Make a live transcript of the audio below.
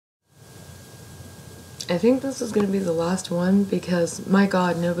I think this is going to be the last one because, my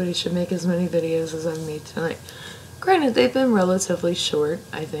god, nobody should make as many videos as I've made tonight. Granted, they've been relatively short,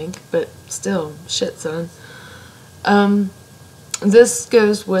 I think, but still, shit, son. This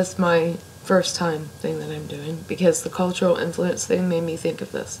goes with my first time thing that I'm doing because the cultural influence thing made me think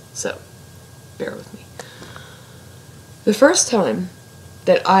of this, so bear with me. The first time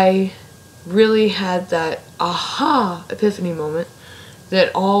that I really had that aha epiphany moment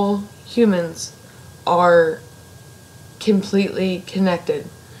that all humans are completely connected.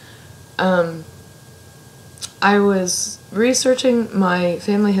 I was researching my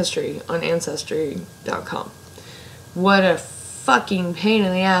family history on Ancestry.com. What a fucking pain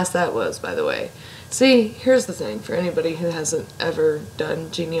in the ass that was, by the way. See, here's the thing for anybody who hasn't ever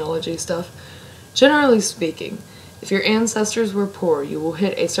done genealogy stuff. Generally speaking, if your ancestors were poor, you will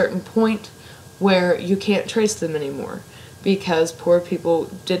hit a certain point where you can't trace them anymore because poor people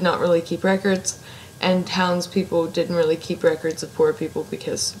did not really keep records and townspeople didn't really keep records of poor people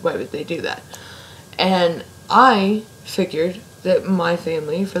because why would they do that? And I figured that my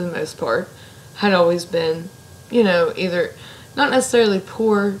family, for the most part, had always been, you know, either not necessarily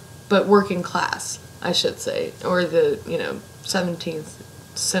poor, but working class, I should say, or the,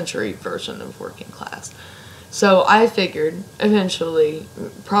 17th century version of working class. So I figured eventually,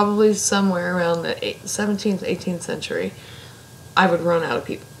 probably somewhere around the 17th, 18th century, I would run out of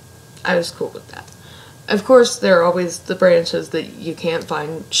people. I was cool with that. Of course, there are always the branches that you can't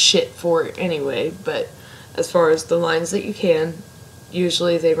find shit for anyway, but as far as the lines that you can,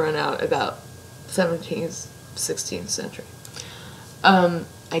 usually they run out about 17th, 16th century.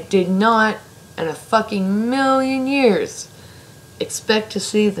 I did not, in a fucking million years, expect to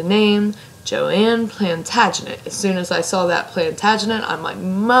see the name Joanne Plantagenet. As soon as I saw that Plantagenet, I'm like,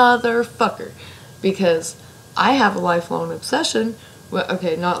 motherfucker. Because I have a lifelong obsession, well,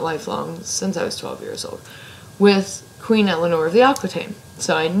 okay, not lifelong, since I was 12 years old, with Queen Eleanor of the Aquitaine.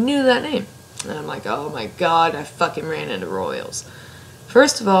 So I knew that name. And I'm like, oh my god, I fucking ran into royals.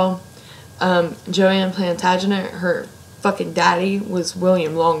 First of all, Joanne Plantagenet, her fucking daddy was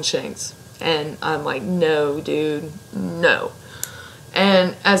William Longshanks. And I'm like, no, dude, no.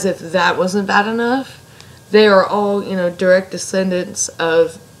 And as if that wasn't bad enough, they are all, direct descendants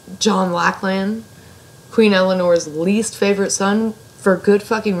of John Lackland, Queen Eleanor's least favorite son, for good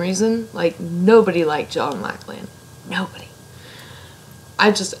fucking reason. Like, nobody liked John Lackland. Nobody.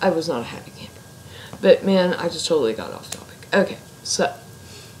 I was not a happy camper. But, man, I just totally got off topic. Okay, so,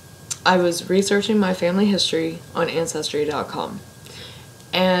 I was researching my family history on Ancestry.com.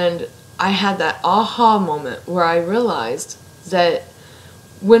 And I had that aha moment where I realized that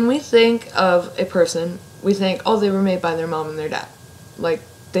when we think of a person, we think, oh, they were made by their mom and their dad. Like,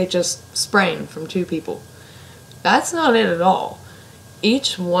 they just sprang from two people. That's not it at all.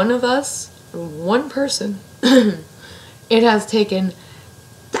 Each one of us, one person, it has taken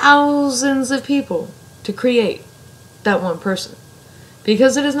thousands of people to create that one person.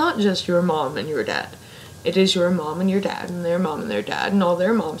 Because it is not just your mom and your dad. It is your mom and your dad and their mom and their dad and all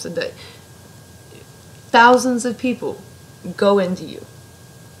their moms and dad. Thousands of people go into you.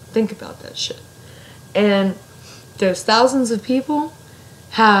 Think about that shit. And those thousands of people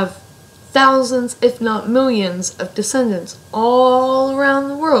have thousands, if not millions, of descendants all around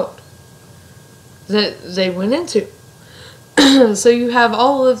the world that they went into. So you have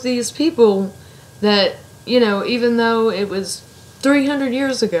all of these people that, even though it was 300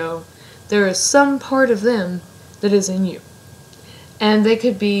 years ago, there is some part of them that is in you. And they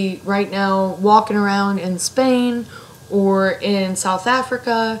could be right now walking around in Spain or in South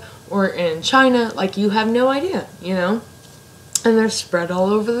Africa or in China, like you have no idea, And they're spread all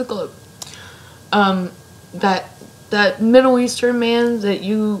over the globe. That Middle Eastern man that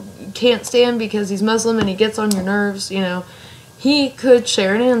you can't stand because he's Muslim and he gets on your nerves, he could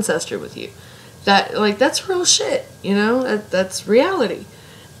share an ancestor with you. That's real shit, that's reality.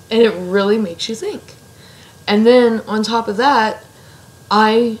 And it really makes you think. And then on top of that,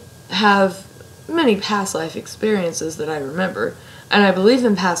 I have many past life experiences that I remember, and I believe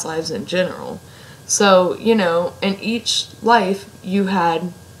in past lives in general. So, in each life you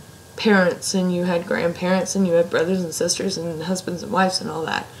had parents and you had grandparents and you had brothers and sisters and husbands and wives and all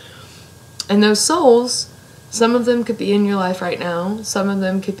that. And those souls, some of them could be in your life right now, some of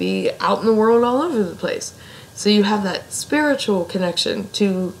them could be out in the world all over the place. So you have that spiritual connection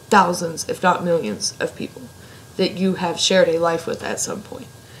to thousands, if not millions, of people that you have shared a life with at some point.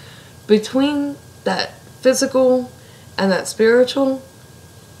 Between that physical and that spiritual,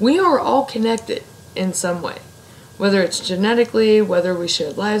 we are all connected in some way. Whether it's genetically, whether we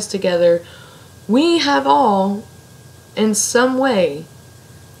shared lives together, we have all, in some way,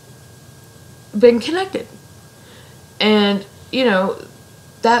 been connected. And, you know,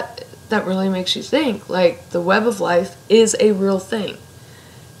 that really makes you think, like, the web of life is a real thing.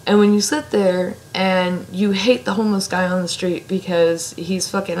 And when you sit there and you hate the homeless guy on the street because he's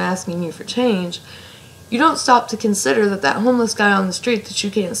fucking asking you for change, you don't stop to consider that that homeless guy on the street that you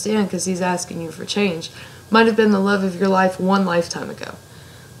can't stand because he's asking you for change might have been the love of your life one lifetime ago.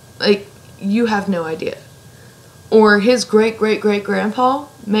 Like, you have no idea. Or his great-great-great-grandpa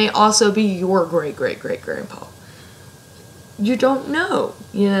may also be your great-great-great-grandpa. You don't know,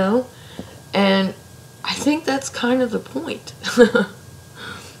 you know? And I think that's kind of the point.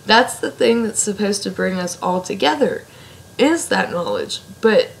 That's the thing that's supposed to bring us all together, is that knowledge.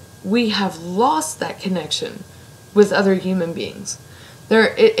 But we have lost that connection with other human beings.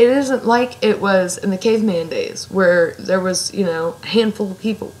 It isn't like it was in the caveman days where there was, you know, a handful of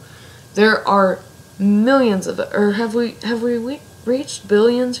people. There are millions of it. Or have we reached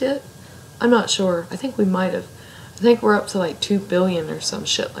billions yet? I'm not sure. I think we might have. I think we're up to like 2 billion or some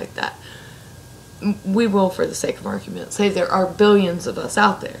shit like that. We will, for the sake of argument, say there are billions of us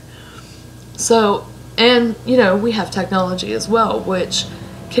out there. So, and, you know, we have technology as well, which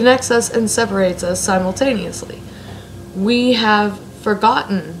connects us and separates us simultaneously. We have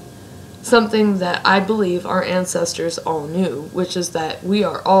forgotten something that I believe our ancestors all knew, which is that we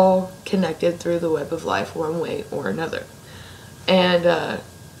are all connected through the web of life one way or another. And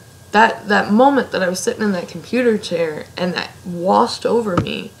that moment that I was sitting in that computer chair and that washed over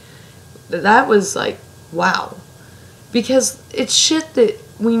me, that was like, wow. Because it's shit that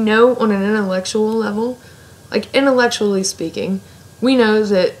we know on an intellectual level. Like, intellectually speaking, we know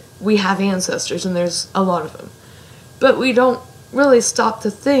that we have ancestors and there's a lot of them. But we don't really stop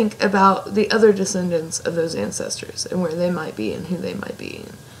to think about the other descendants of those ancestors and where they might be and who they might be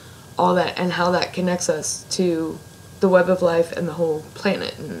and all that, and how that connects us to the web of life and the whole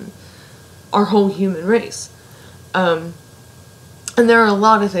planet and our whole human race. And there are a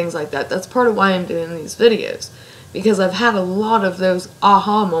lot of things like that. That's part of why I'm doing these videos, because I've had a lot of those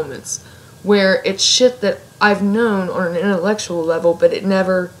aha moments where it's shit that I've known on an intellectual level, but it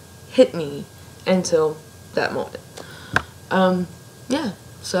never hit me until that moment. Yeah,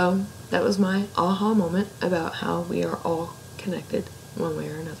 so that was my aha moment about how we are all connected one way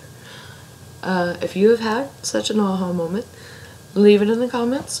or another. If you have had such an aha moment, leave it in the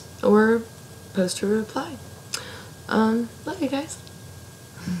comments or post a reply. Love you guys.